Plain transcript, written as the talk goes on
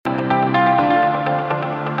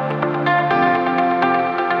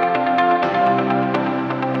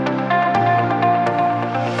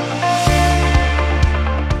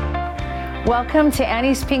Welcome to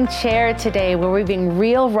Annie's Pink Chair today, where we bring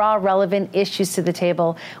real, raw, relevant issues to the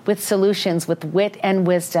table with solutions, with wit and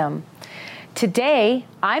wisdom. Today,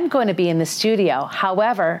 I'm going to be in the studio.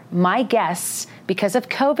 However, my guests, because of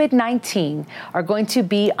COVID-19, are going to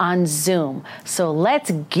be on Zoom. So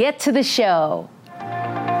let's get to the show.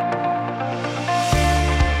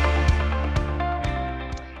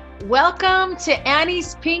 Welcome to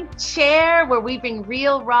Annie's Pink Chair, where we bring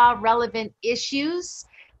real, raw, relevant issues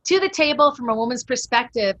to the table from a woman's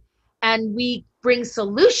perspective, and we bring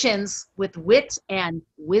solutions with wit and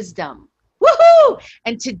wisdom. Woohoo!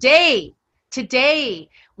 And today,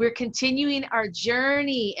 we're continuing our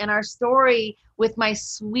journey and our story with my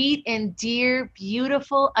sweet and dear,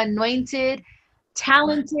 beautiful, anointed,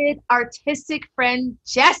 talented, artistic friend,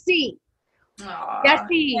 Jessie. Aww.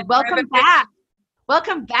 Jessie, welcome back.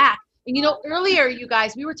 Welcome back. And you know, earlier, you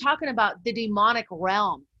guys, we were talking about the demonic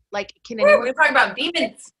realm. Like, we're talking about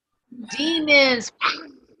demons. Demons.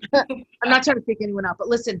 I'm not trying to freak anyone out, but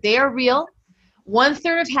listen, they are real.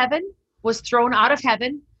 1/3 of heaven was thrown out of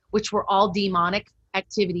heaven, which were all demonic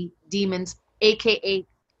activity, demons, aka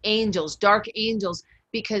angels, dark angels,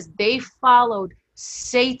 because they followed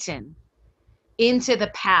Satan into the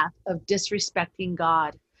path of disrespecting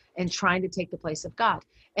God and trying to take the place of God.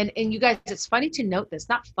 And you guys, it's funny to note this,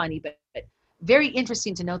 not funny, but very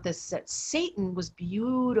interesting to note this, that Satan was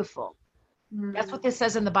beautiful. That's what this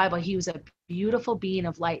says in the Bible. He was a beautiful being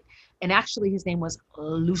of light. And actually his name was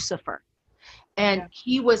Lucifer. And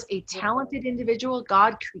he was a talented individual.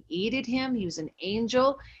 God created him. He was an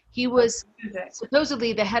angel. He was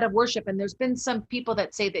supposedly the head of worship. And there's been some people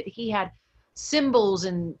that say that he had symbols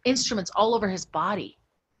and instruments all over his body.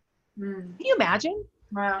 Can you imagine?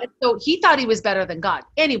 Wow. And so he thought he was better than God.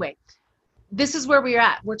 Anyway, this is where we're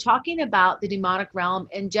at. We're talking about the demonic realm,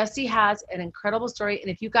 and Jessie has an incredible story.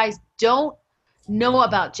 And if you guys don't know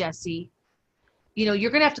about Jessie, you know,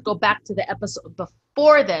 you're going to have to go back to the episode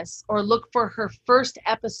before this or look for her first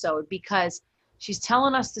episode, because she's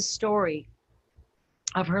telling us the story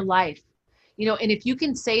of her life. You know, and if you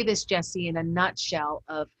can say this, Jessie, in a nutshell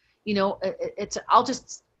of, you know, I'll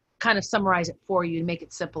just kind of summarize it for you and make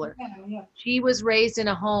it simpler. Yeah. She was raised in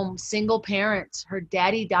a home, single parent. Her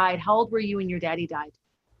daddy died. How old were you when your daddy died?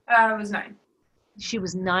 I was 9. She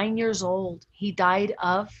was 9 years old. He died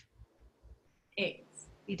of AIDS.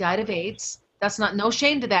 He died of AIDS. That's no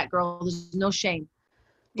shame to that, girl. There's no shame.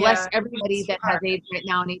 Bless everybody that has AIDS right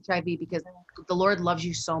now and HIV, because the Lord loves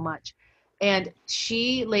you so much. And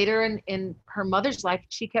she later in her mother's life,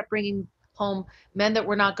 she kept bringing home men that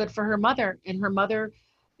were not good for her mother. And her mother,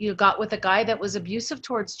 you know, got with a guy that was abusive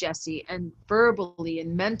towards Jessie, and verbally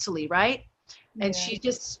and mentally, right? And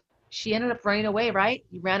she ended up running away, right?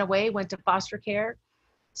 You ran away, went to foster care,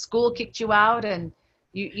 school kicked you out, and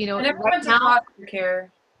you know. I never went to foster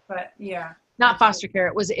care, but yeah. Not foster care.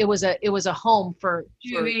 It was a home for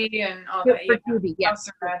juvie and all that. For juvie, yes.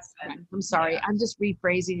 I'm sorry. Yeah. I'm just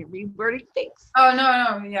rephrasing and rewording things. Oh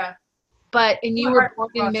no, yeah. And you were born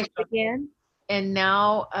in Michigan. And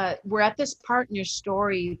now we're at this part in your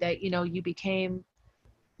story that, you know, you became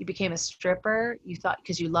a stripper. You thought,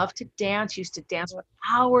 because you loved to dance, you used to dance for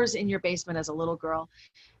hours in your basement as a little girl,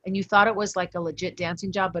 and you thought it was like a legit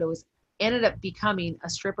dancing job, but ended up becoming a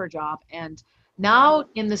stripper job. And now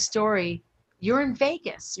in the story, you're in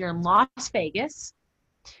Vegas. You're in Las Vegas,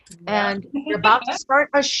 and you're about to start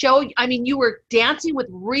a show. I mean, you were dancing with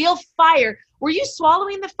real fire. Were you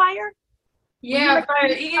swallowing the fire? Yeah,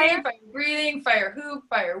 fire eating, fire breathing, fire hoop,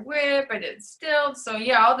 fire whip. I did stilts. So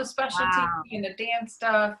yeah, all the specialty and the dance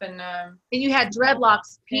stuff, and you had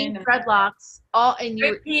dreadlocks, pink dreadlocks, and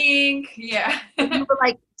you were pink, yeah. And you were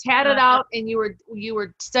like tatted out, and you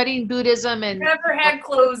were studying Buddhism, and never had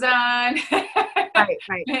clothes on. right.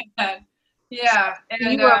 Yeah,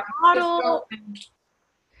 and you were a model.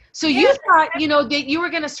 So you thought, you know, that you were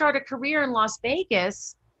going to start a career in Las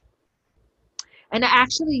Vegas. And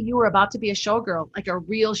actually, you were about to be a showgirl, like a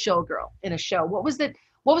real showgirl in a show. What was the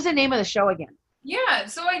name of the show again? Yeah,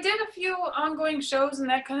 so I did a few ongoing shows and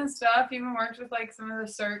that kind of stuff. Even worked with like some of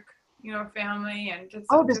the Cirque, you know, family, and did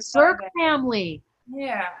some. The Cirque family.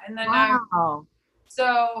 Yeah, and then I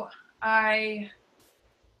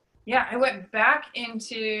went back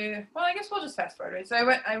into. Well, I guess we'll just fast forward. Right? So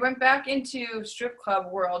I went back into strip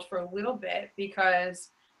club world for a little bit because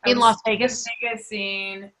in Las Vegas. Vegas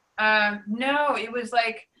scene. No, it was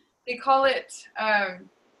like, they call it, why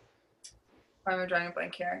am I drawing a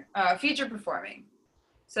blank here? Feature performing.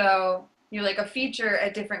 So you're like a feature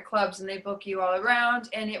at different clubs and they book you all around,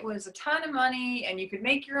 and it was a ton of money, and you could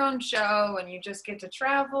make your own show, and you just get to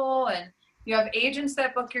travel, and you have agents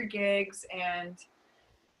that book your gigs. And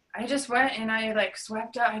I just went and I like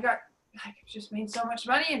swept out. I got I've just made so much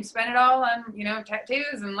money and spent it all on, you know,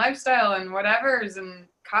 tattoos and lifestyle and whatever's and What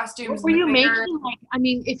costumes were and the you bigger. making? Like, I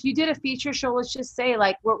mean, if you did a feature show, let's just say,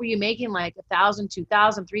 like, what were you making? Like 1,000,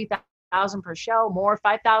 2,000, 3,000 per show, more,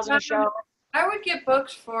 5,000 a Um, show? I would get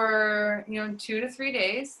booked for, you know, 2 to 3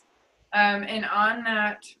 days. And on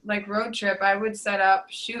that like road trip, I would set up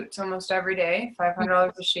shoots almost every day,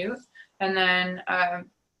 $500 a shoot. And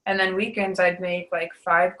then weekends I'd make like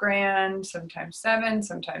 5 grand, sometimes seven,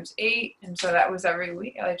 sometimes eight. And so that was every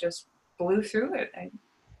week. I just blew through it. I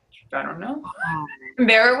don't know. Wow.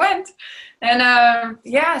 There it went. And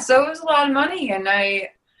yeah, so it was a lot of money. And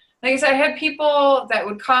like I said, I had people that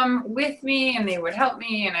would come with me and they would help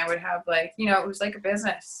me, and I would have like, you know, it was like a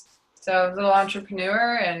business. So I was a little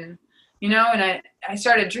entrepreneur, and you know, and I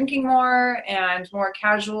started drinking more and more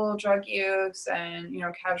casual drug use and, you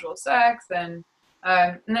know, casual sex. And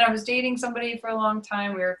then I was dating somebody for a long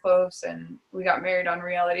time. We were close and we got married on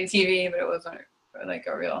reality TV, but it wasn't like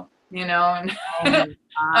a real, you know, and Oh,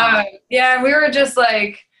 wow. yeah, we were just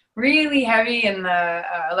like really heavy in the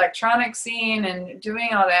electronic scene and doing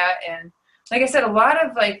all that. And like I said, a lot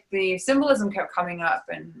of like the symbolism kept coming up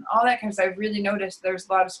and all that kind of stuff. I really noticed there's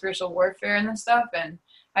a lot of spiritual warfare in this stuff. And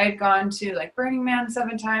I had gone to like Burning Man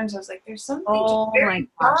 7 times. I was like, there's something just Oh my very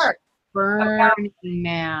gosh. dark about, Burning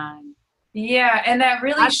Man. yeah, and that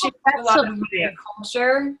really shaped a That's lot of my severe.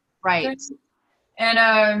 culture. Right.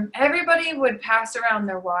 And everybody would pass around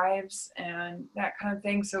their wives and that kind of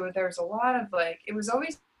thing. So there was a lot of like, it was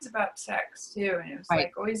always about sex too. And it was Right.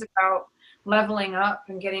 like always about leveling up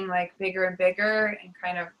and getting like bigger and bigger and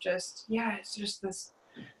kind of just, yeah, it's just this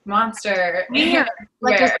monster. Senior,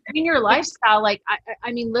 like a Where, senior lifestyle, like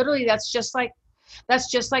I mean, literally, that's just like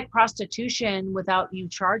prostitution without you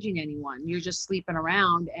charging anyone. You're just sleeping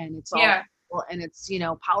around, and it's all yeah. and it's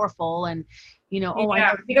powerful, and oh, I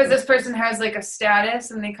Yeah, know because this person has like a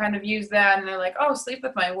status and they kind of use that and they're like, oh, sleep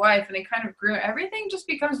with my wife. And they kind of grew, everything just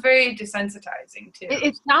becomes very desensitizing too.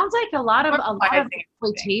 it sounds like a lot of Normalizing everything.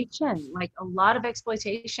 exploitation, like a lot of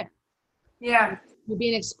exploitation. Yeah. You're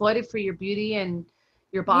being exploited for your beauty and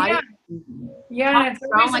your Yeah. body. Yeah. Tossed And it's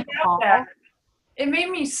around always like a about that. ball. It made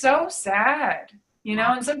me so sad, you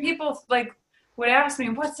know. And some people like would ask me,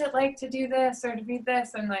 what's it like to do this or to be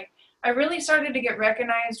this? And like I really started to get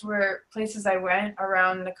recognized where places I went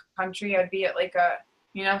around the country. I'd be at like a,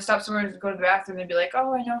 you know, stop somewhere to go to the bathroom. They'd be like,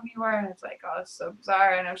 oh, I know who you are. And it's like, oh, it's so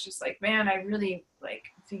bizarre. And I was just like, man, I really like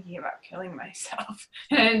thinking about killing myself.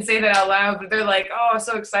 And I didn't say that out loud, but they're like, oh, I'm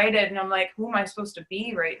so excited. And I'm like, who am I supposed to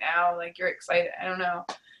be right now? Like, you're excited. I don't know.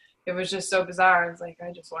 It was just so bizarre. I was like,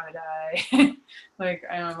 I just want to die. Like,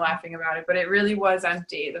 I'm laughing about it, but it really was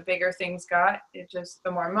empty. The bigger things got, it just, the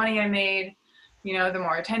more money I made, you know, the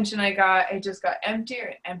more attention I got, it just got emptier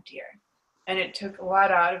and emptier. And it took a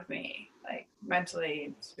lot out of me, like mentally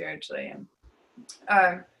and spiritually.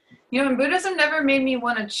 And, you know, and Buddhism never made me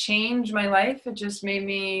want to change my life. It just made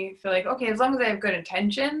me feel like, okay, as long as I have good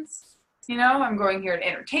intentions, you know, I'm going here to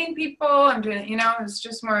entertain people. I'm doing, you know, it's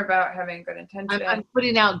just more about having good intention. I'm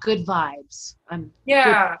putting out good vibes. I'm good.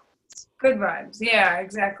 Yeah, good vibes. Yeah,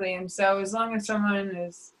 exactly. And so as long as someone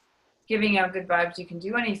is giving out good vibes, you can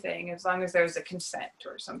do anything as long as there's a consent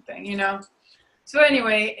or something, you know? So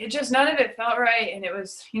anyway, it just, none of it felt right. And it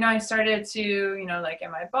was, you know, I started to, you know, like,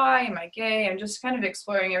 am I bi? Am I gay? I'm just kind of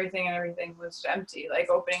exploring everything, and everything was empty, like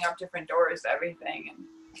opening up different doors to everything,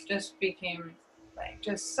 and just became like,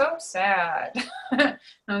 just so sad. And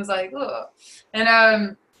I was like, oh,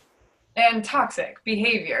 and toxic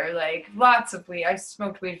behavior, like lots of weed. I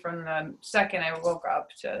smoked weed from the second I woke up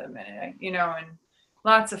to the minute, you know, and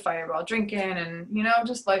lots of fireball drinking and, you know,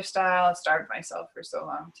 just lifestyle. I starved myself for so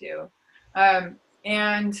long too.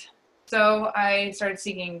 And so I started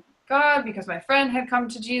seeking God because my friend had come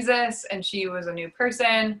to Jesus and she was a new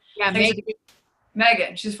person. Yeah, Thanks Megan.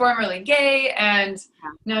 Megan. She's formerly gay, and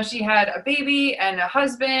now she had a baby and a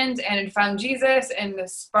husband and had found Jesus, and the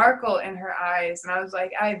sparkle in her eyes. And I was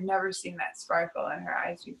like, I've never seen that sparkle in her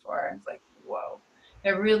eyes before. I was like, whoa, it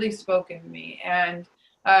really spoke in me. And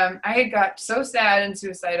I had got so sad and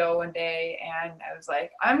suicidal one day, and I was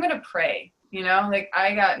like, I'm going to pray, you know, like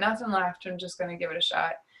I got nothing left. I'm just going to give it a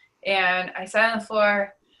shot. And I sat on the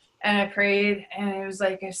floor and I prayed, and it was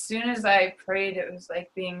like, as soon as I prayed, it was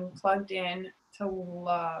like being plugged in to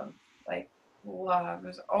love, like love. It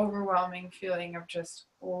was an overwhelming feeling of just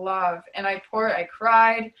love. And I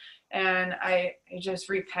cried, and I just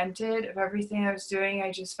repented of everything I was doing.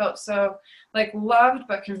 I just felt so like loved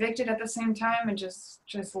but convicted at the same time, and just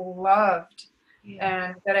loved. Yeah.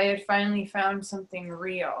 And that I had finally found something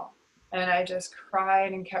real. And I just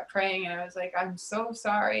cried and kept praying, and I was like, I'm so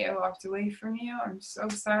sorry I walked away from you. I'm so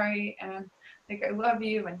sorry. And like, I love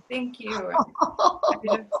you and thank you. And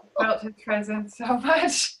I just felt his presence so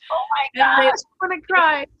much. Oh my And gosh, I'm gonna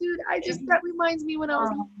cry, dude. That reminds me when I was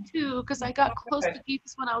little too, because I got close to good.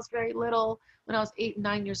 Jesus when I was very little. When I was 8 and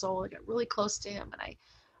 9 years old, I got really close to him, and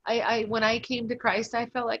I when I came to Christ, I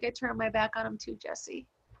felt like I turned my back on him too, Jesse.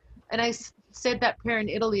 And said that prayer in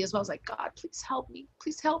Italy as well. I was like, God, please help me,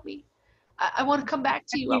 please help me. I want to come back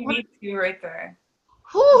to you. I want Me too, right there.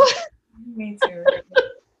 to. Me too.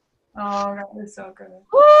 Oh, that was so good.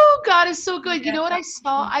 Oh, God is so good. You know what I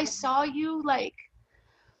saw? I saw you like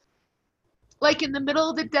in the middle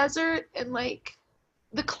of the desert, and like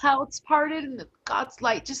the clouds parted and God's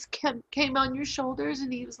light just came on your shoulders,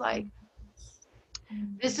 and he was like,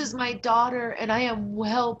 this is my daughter and I am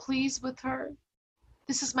well pleased with her.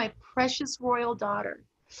 This is my precious royal daughter.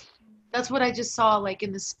 That's what I just saw, like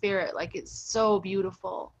in the spirit. Like, it's so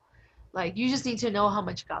beautiful. Like, you just need to know how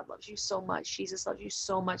much God loves you so much. Jesus loves you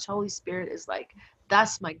so much. Holy Spirit is like,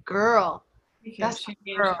 that's my girl. That's my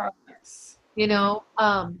girl. You know,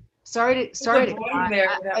 sorry to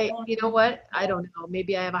you know what? I don't know.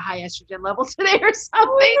 Maybe I have a high estrogen level today or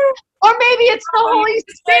something. Or maybe it's the Holy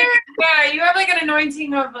Spirit. Yeah, you have like an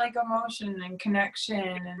anointing of like emotion and connection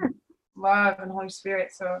and love and Holy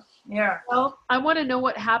Spirit. So yeah. Well, I want to know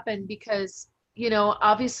what happened, because, you know,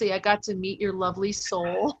 obviously I got to meet your lovely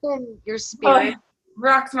soul and your spirit.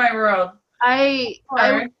 Rocks my world. I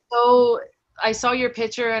saw your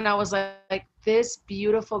picture and I was like, this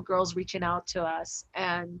beautiful girl's reaching out to us.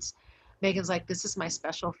 And Megan's like, this is my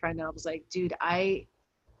special friend. And I was like, dude,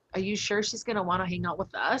 are you sure she's going to want to hang out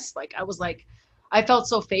with us? Like, I was like, I felt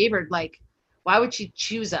so favored. Like, why would she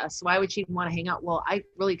choose us? Why would she want to hang out? Well, I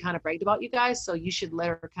really kind of bragged about you guys, so you should let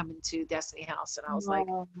her come into Destiny House. And I was like,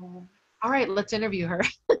 all right, let's interview her.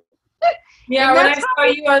 Yeah, when I saw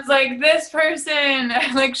you, I was like, this person,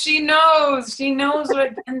 like, she knows what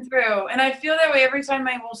I've been through. And I feel that way every time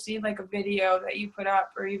I will see like a video that you put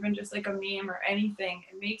up, or even just like a meme or anything.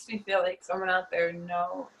 It makes me feel like someone out there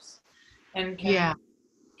knows and can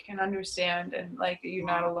understand, and like you're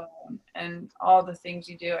not alone, and all the things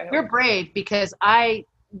you do. You're brave, because I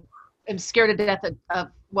am scared to death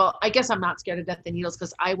of well, I guess I'm not scared to death of needles,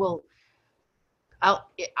 because I'm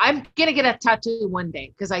gonna get a tattoo one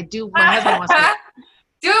day, because I do. My husband wants to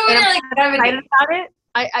do it. I'm excited about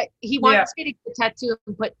it. He wants me to get a tattoo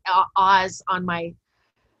and put Oz on my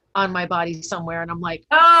body somewhere, and I'm like,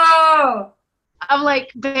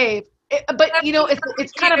 babe. But you know,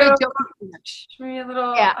 it's kind of a joke.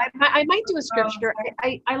 Yeah, I might do a scripture.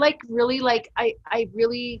 I like really like I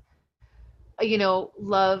really you know,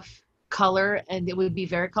 love color, and it would be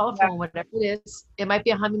very colorful. And whatever it is, it might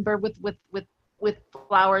be a hummingbird with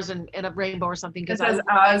flowers and a rainbow or something. Because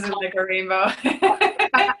Oz is like a rainbow.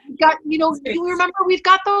 You know, you remember we've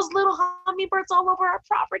got those little hummingbirds all over our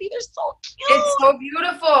property. They're so cute. It's so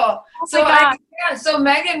beautiful. Oh, so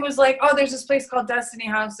Megan was like, oh, there's this place called Destiny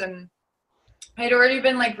House, and I'd already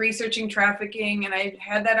been like researching trafficking, and I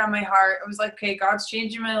had that on my heart. I was like, okay, God's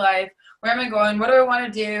changing my life. Where am I going? What do I want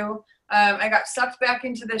to do? I got sucked back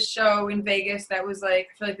into this show in Vegas that was like,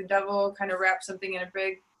 I feel like the devil kind of wrapped something in a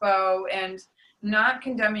big bow, and not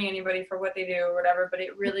condemning anybody for what they do or whatever, but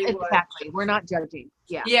it really was. Exactly. We're not judging.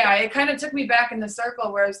 Yeah. Yeah, it kind of took me back in the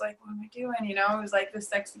circle where I was like, what am I doing? You know, it was like this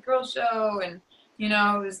sexy girl show, and, you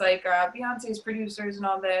know, it was like Beyonce's producers and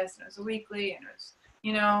all this, and it was a weekly, and it was,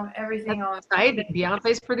 you know, everything on exciting.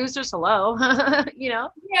 Beyonce's producers, hello. You know?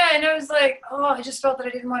 Yeah, and it was like, oh, I just felt that I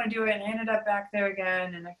didn't want to do it, and I ended up back there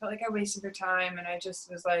again, and I felt like I wasted their time, and I just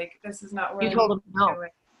was like, this is not what you told them no.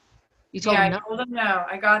 You told them no. I told them no.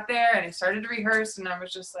 I got there and I started to rehearse, and I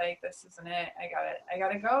was just like, this isn't it. I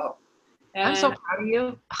gotta go. And I'm so proud of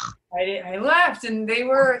you. I left, and they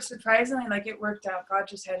were surprisingly, like, it worked out. God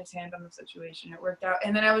just had his hand on the situation. It worked out.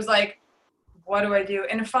 And then I was like, what do I do?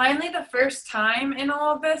 And finally, the first time in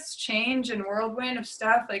all of this change and whirlwind of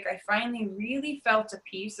stuff, like, I finally really felt a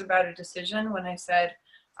peace about a decision when I said,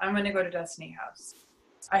 I'm going to go to Destiny House.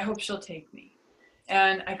 I hope she'll take me.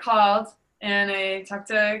 And I called, and I talked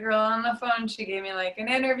to a girl on the phone. She gave me like an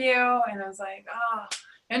interview, and I was like, oh.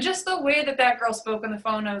 And just the way that girl spoke on the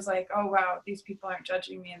phone, I was like, oh, wow, these people aren't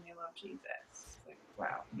judging me, and they love Jesus. Like,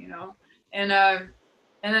 wow, you know? And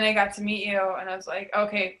then I got to meet you, and I was like,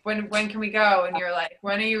 okay, when can we go? And you're like,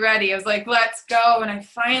 when are you ready? I was like, let's go. And I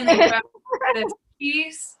finally found this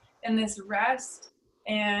peace and this rest,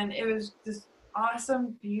 and it was just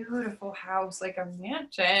awesome, beautiful house, like a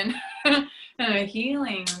mansion and a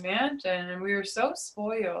healing mansion, and we were so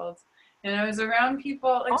spoiled, and I was around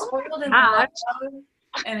people like spoiled in love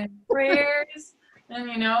and in prayers, and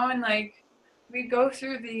you know, and like we go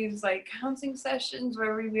through these like counseling sessions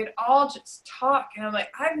where we would all just talk, and I'm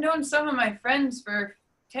like, I've known some of my friends for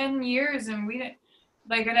 10 years, and we didn't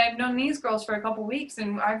like, and I've known these girls for a couple weeks,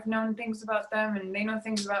 and I've known things about them, and they know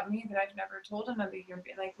things about me that I've never told another human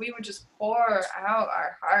being. Like, we would just pour out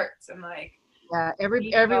our hearts, and like, Yeah,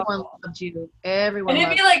 everyone loved you. Everyone and it'd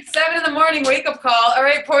loved be like 7 a.m. wake up call. All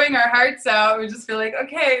right, pouring our hearts out. We'd just be like,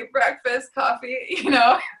 okay, breakfast, coffee. You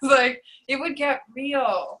know, it's like it would get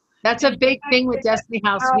real. That's a big thing with Destiny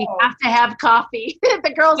House. We have to have coffee.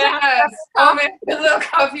 The girls have to have oh man, the little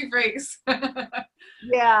coffee breaks.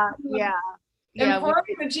 Yeah. And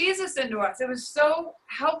pouring the Jesus into us. It was so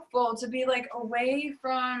helpful to be like away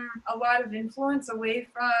from a lot of influence, away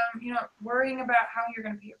from, you know, worrying about how you're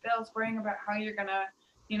going to pay your bills, worrying about how you're going to,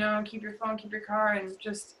 you know, keep your phone, keep your car, and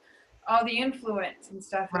just all the influence and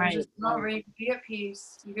stuff. Right. It was just a moment where you could be at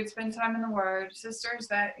peace. You could spend time in the Word. Sisters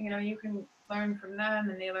that, you know, you can learn from them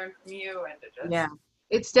and they learn from you. And it just,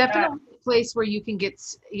 it's definitely a place where you can get,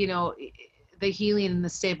 you know, the healing and the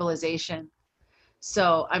stabilization.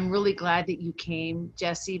 So I'm really glad that you came,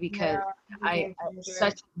 Jessie, because it's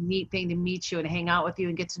such a neat thing to meet you and hang out with you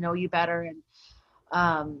and get to know you better.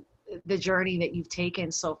 And the journey that you've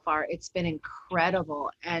taken so far, it's been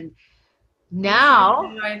incredible. And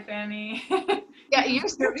now, hi, Fanny. Yeah, you're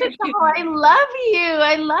such a doll.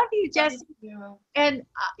 I love you, Jessie. And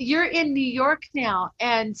you're in New York now,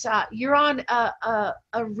 and you're on a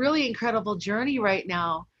really incredible journey right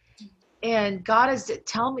now. And God is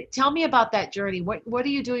tell me about that journey. What are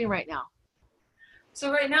you doing right now?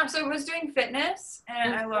 So right now, I was doing fitness,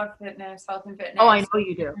 and I love fitness, health and fitness. Oh, I know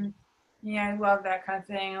you do. Yeah, I love that kind of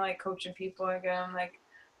thing. I like coaching people. Again, like,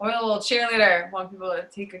 I'm a little cheerleader. I want people to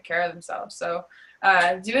take good care of themselves. So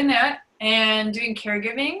doing that and doing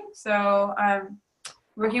caregiving. So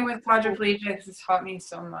working with quadriplegics has taught me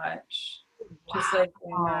so much. Wow. Just like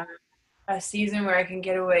in a season where I can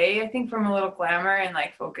get away, I think, from a little glamour and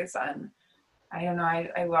like focus on, I don't know,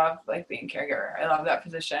 I love like being a caregiver. I love that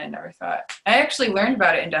position. I never thought. I actually learned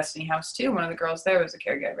about it in Destiny House too. One of the girls there was a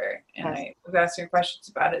caregiver, and I was asking her questions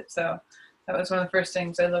about it. So that was one of the first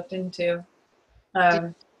things I looked into.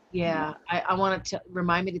 I want to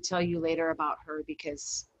remind me to tell you later about her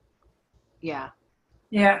because,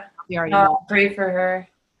 I'll pray for her.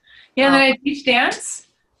 Yeah, and then I teach dance,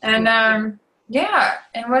 and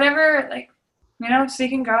and whatever, like, you know,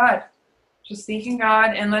 seeking God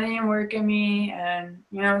and letting Him work in me, and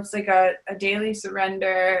you know, it's like a daily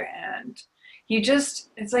surrender, and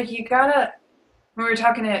it's like you gotta. When we were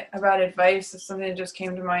talking about advice, it's something that just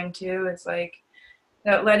came to mind too. It's like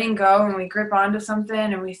that letting go when we grip onto something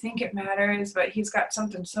and we think it matters, but He's got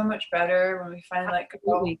something so much better when we finally let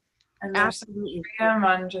go. And there's some freedom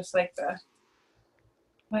on just like the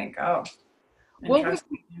let go.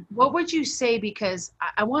 What would you say? Because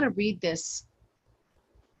I want to read this.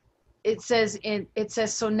 It says,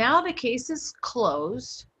 so now the case is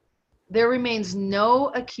closed. There remains no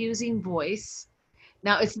accusing voice.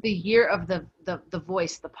 Now it's the year of the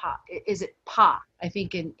voice, the pa. Is it pa? I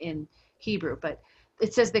think in Hebrew, but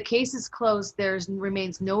it says the case is closed. There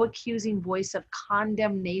remains no accusing voice of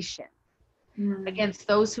condemnation against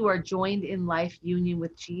those who are joined in life union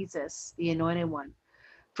with Jesus, the Anointed One.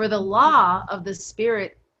 For the law of the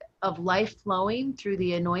Spirit of life flowing through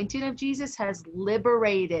the anointing of Jesus has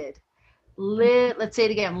liberated. Let's say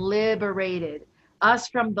it again, liberated us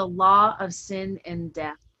from the law of sin and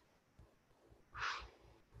death.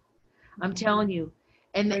 I'm telling you.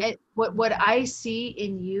 And what I see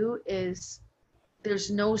in you is there's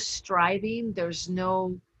no striving. There's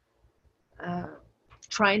no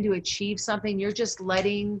trying to achieve something. You're just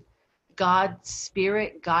letting God's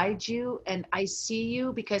Spirit guide you. And I see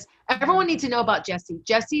you because everyone needs to know about Jessie.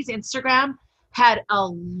 Jessie's Instagram had a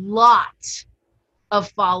lot of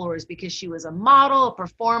followers because she was a model, a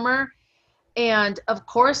performer. And of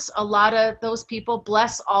course, a lot of those people,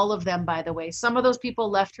 bless all of them, by the way, some of those people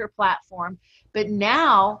left her platform, but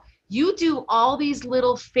now you do all these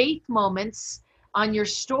little faith moments on your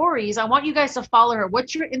stories. I want you guys to follow her.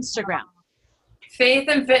 What's your Instagram? Faith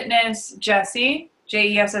and Fitness Jessie,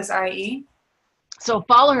 Jessie. So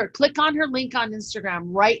follow her. Click on her link on Instagram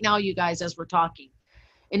right now, you guys, as we're talking.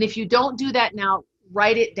 And if you don't do that now,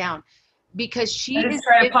 write it down. Because she is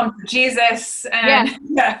trying to pump Jesus and,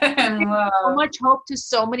 and so much hope to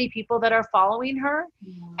so many people that are following her.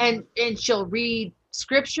 And she'll read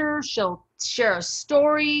scripture, she'll share a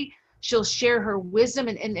story, she'll share her wisdom.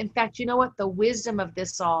 And in fact, you know what? The wisdom of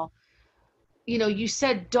this all, you know, you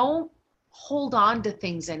said, don't hold on to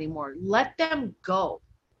things anymore. Let them go.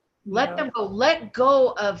 Let them go. Let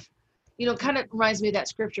go of, you know, kind of reminds me of that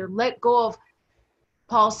scripture. Let go of,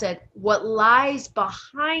 Paul said, what lies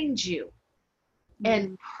behind you.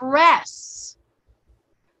 and press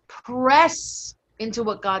into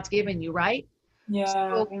what God's given you, right?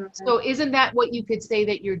 Yeah. So isn't that what you could say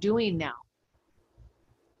that you're doing now?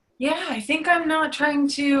 Yeah, I think I'm not trying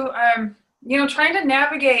to, trying to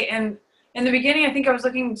navigate. And in the beginning, I think I was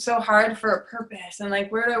looking so hard for a purpose and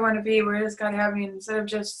like, where do I want to be? Where does God have me? Instead of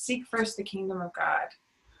just seek first the kingdom of God.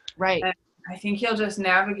 Right. And I think he'll just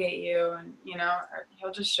navigate you, and,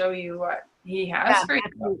 he'll just show you what he has for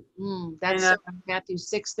you. That's And, Matthew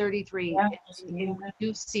 6:33. yeah, And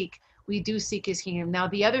we do seek his kingdom. Now,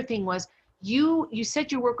 the other thing was, you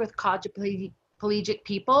said you work with quadriplegic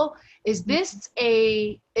people. Is this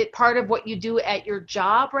a part of what you do at your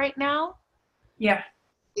job right now? Yeah.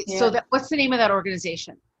 So what's the name of that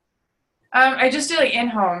organization? I just do like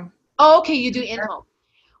in-home. Oh, okay, you do in-home.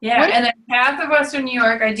 Yeah, and then Path of Western New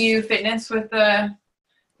York, I do fitness with the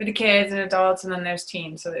kids and adults, and then there's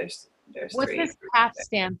teens. So there's What's three. this PATH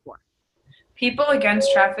stand for? People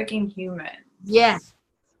Against Trafficking Humans. Yes.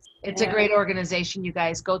 It's a great organization, you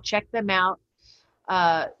guys. Go check them out.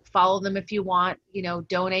 Follow them if you want,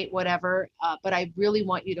 donate, whatever. But I really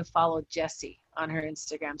want you to follow Jessie on her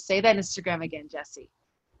Instagram. Say that Instagram again, Jessie.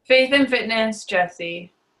 Faith and Fitness,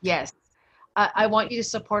 Jessie. Yes. I want you to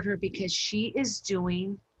support her because she is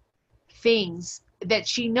doing things that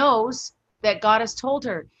she knows that God has told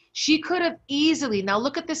her. She could have easily, now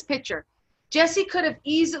look at this picture. Jessie could have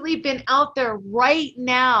easily been out there right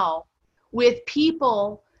now with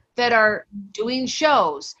people that are doing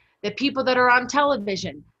shows, the people that are on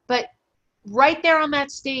television. But right there on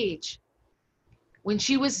that stage, when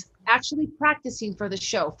she was actually practicing for the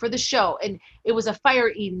show, and it was a fire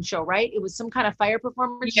eating show, right? It was some kind of fire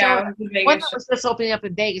performance show. One that was just opening up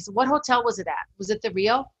in Vegas. What hotel was it at? Was it the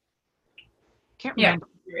Rio? Can't remember.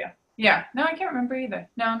 Yeah. No, I can't remember either.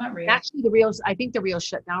 No, not Rio. Actually, I think the Rio's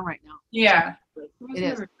shut down right now. Yeah. It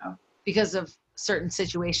is. Because of certain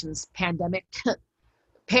situations, pandemic.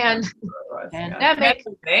 Pandemic.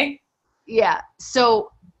 Yeah.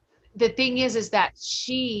 So the thing is that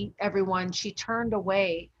she turned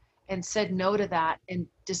away and said no to that and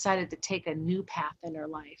decided to take a new path in her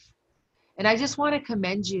life. And I just want to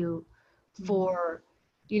commend you for,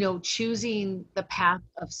 choosing the path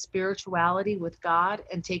of spirituality with God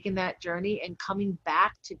and taking that journey and coming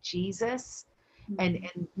back to Jesus and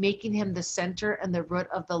making him the center and the root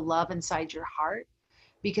of the love inside your heart.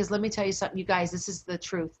 Because let me tell you something, you guys, this is the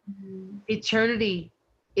truth. Eternity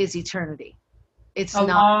is eternity. It's a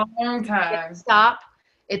long time. Stop.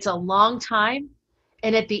 It's a long time.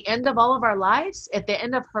 And at the end of all of our lives, at the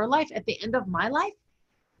end of her life, at the end of my life,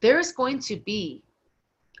 there's going to be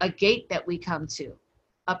a gate that we come to,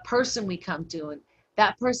 a person we come to, and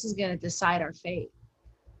that person's going to decide our fate.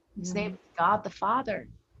 His name is God the Father.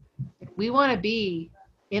 We want to be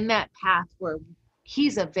in that path where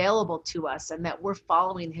he's available to us and that we're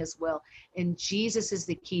following his will. And Jesus is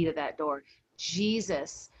the key to that door.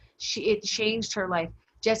 Jesus, it changed her life.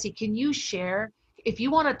 Jessie, can you share, if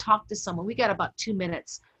you want to talk to someone, we got about 2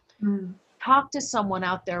 minutes. Talk to someone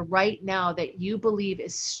out there right now that you believe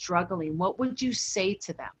is struggling. What would you say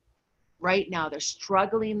to them right now? They're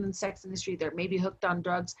struggling in the sex industry. They're maybe hooked on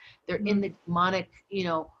drugs. They're in the demonic,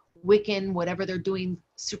 Wiccan, whatever they're doing,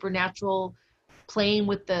 supernatural, playing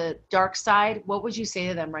with the dark side. What would you say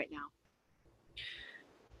to them right now?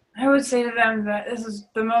 I would say to them that this is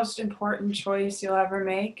the most important choice you'll ever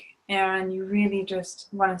make. And you really just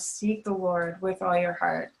want to seek the Lord with all your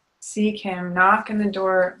heart. Seek him, knock, and the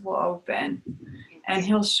door will open. And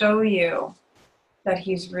he'll show you that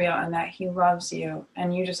he's real and that he loves you.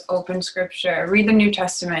 And you just open scripture, read the New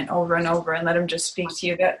Testament over and over, and let him just speak to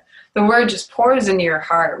you. That the word just pours into your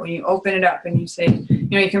heart when you open it up and you say,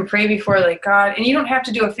 you can pray before, like, God, and you don't have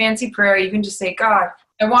to do a fancy prayer. You can just say, God,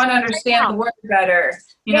 I want to understand the word better.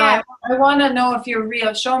 I want to know if you're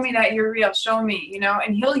real. Show me that you're real. Show me,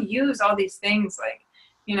 and he'll use all these things. Like,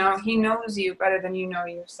 he knows you better than you know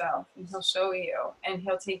yourself, and he'll show you, and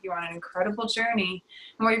he'll take you on an incredible journey.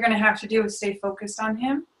 And what you're going to have to do is stay focused on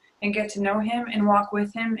him and get to know him and walk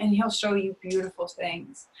with him, and he'll show you beautiful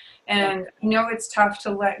things. And it's tough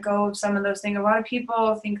to let go of some of those things. A lot of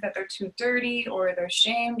people think that they're too dirty or they're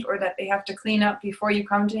shamed or that they have to clean up before you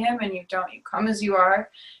come to him, and you don't. You come as you are,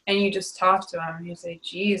 and you just talk to him, and you say,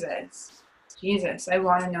 Jesus, I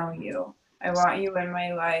want to know you. I want you in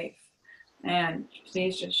my life. And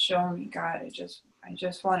please just show me, God. I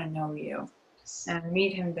just want to know you and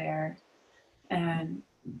meet him there. And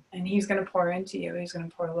he's going to pour into you. He's going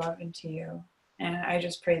to pour love into you. And I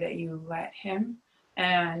just pray that you let him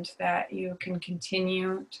and that you can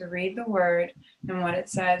continue to read the word and what it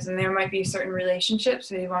says. And there might be certain relationships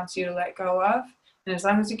that he wants you to let go of. And as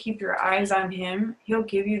long as you keep your eyes on him, he'll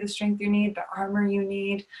give you the strength you need, the armor you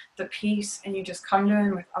need, the peace, and you just come to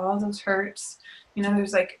him with all those hurts. You know,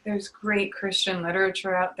 there's great Christian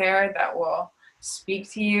literature out there that will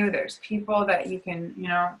speak to you. There's people that you can, you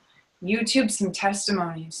know, YouTube some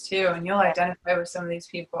testimonies too, and you'll identify with some of these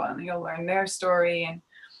people and you'll learn their story. And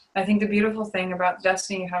I think the beautiful thing about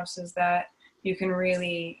Destiny House is that you can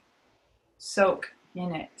really soak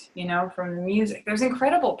in it, you know, from the music. There's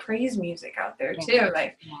incredible praise music out there too,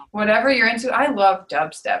 like whatever you're into. I love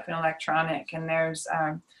dubstep and electronic, and there's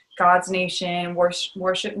God's Nation,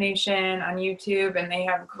 Worship Nation on YouTube, and they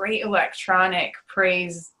have great electronic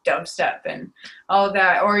praise dubstep and all of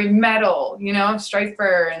that, or metal, you know,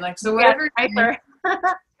 Striper, and like, so whatever.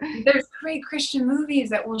 There's great Christian movies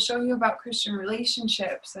that will show you about Christian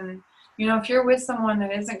relationships. And, you know, if you're with someone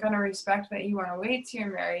that isn't going to respect that you want to wait till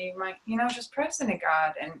you're married, you might, you know, just press into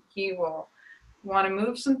God, and he will want to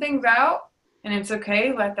move some things out. And it's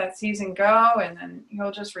okay, let that season go, and then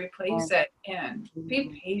he'll just replace it. And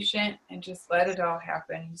be patient and just let it all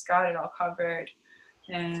happen. He's got it all covered.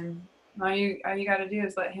 And all you got to do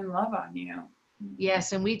is let him love on you.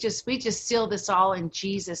 Yes, and we just seal this all in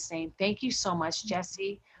Jesus' name. Thank you so much,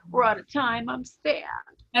 Jesse. We're out of time. I'm sad.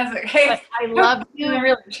 That's okay. But I love you. You're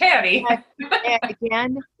really chatty. And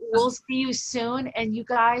again, we'll see you soon. And you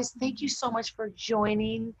guys, thank you so much for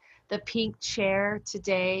joining the Pink Chair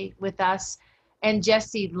today with us. And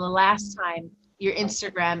Jesse, the last time, your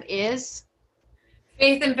Instagram is?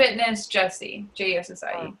 Faith and Fitness Jessie,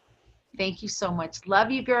 Jessie. Thank you so much. Love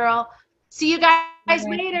you, girl. See you guys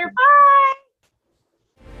later. Bye.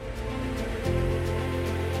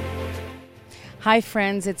 Hi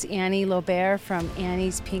friends, it's Annie Lobert from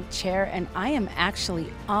Annie's Pink Chair, and I am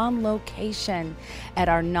actually on location at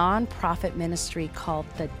our nonprofit ministry called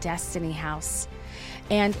the Destiny House.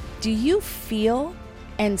 And do you feel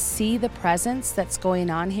and see the presence that's going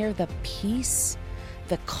on here? The peace,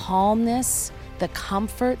 the calmness, the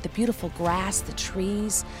comfort, the beautiful grass, the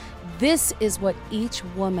trees. This is what each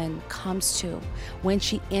woman comes to when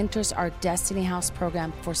she enters our Destiny House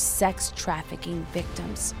program for sex trafficking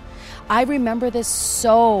victims. I remember this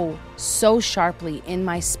so sharply in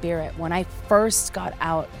my spirit when I first got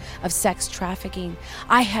out of sex trafficking.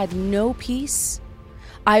 I had no peace.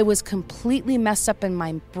 I was completely messed up in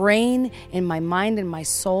my brain, in my mind, in my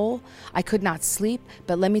soul. I could not sleep.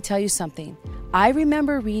 But let me tell you something. I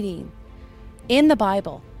remember reading in the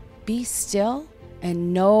Bible, "Be still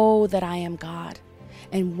and know that I am God."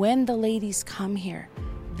 And when the ladies come here,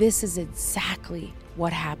 this is exactly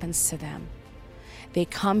what happens to them. They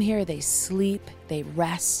come here, they sleep, they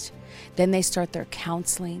rest, then they start their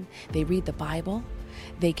counseling, they read the Bible,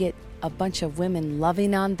 they get a bunch of women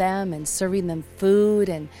loving on them and serving them food,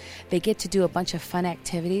 and they get to do a bunch of fun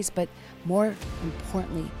activities. But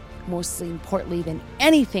mostly importantly than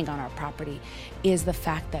anything on our property is the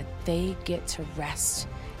fact that they get to rest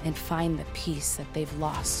and find the peace that they've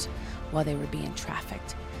lost while they were being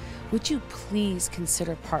trafficked. Would you please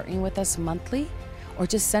consider partnering with us monthly? Or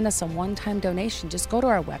just send us a one-time donation. Just go to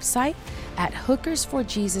our website at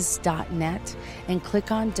hookersforjesus.net and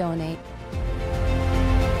click on donate.